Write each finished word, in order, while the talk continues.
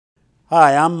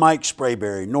Hi, I'm Mike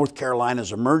Sprayberry, North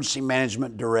Carolina's Emergency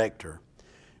Management Director.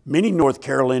 Many North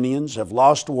Carolinians have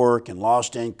lost work and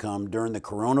lost income during the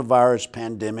coronavirus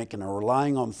pandemic and are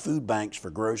relying on food banks for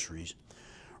groceries.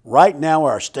 Right now,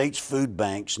 our state's food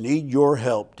banks need your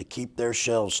help to keep their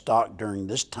shelves stocked during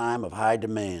this time of high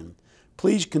demand.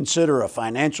 Please consider a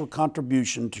financial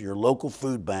contribution to your local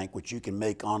food bank, which you can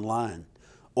make online.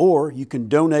 Or you can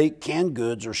donate canned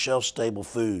goods or shelf-stable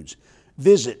foods.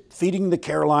 Visit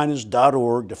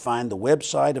feedingthecarolinas.org to find the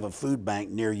website of a food bank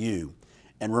near you.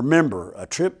 And remember, a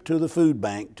trip to the food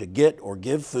bank to get or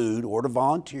give food or to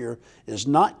volunteer is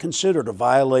not considered a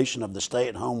violation of the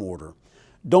stay-at-home order.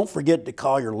 Don't forget to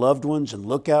call your loved ones and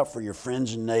look out for your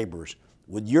friends and neighbors.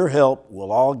 With your help,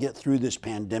 we'll all get through this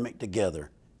pandemic together.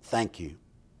 Thank you.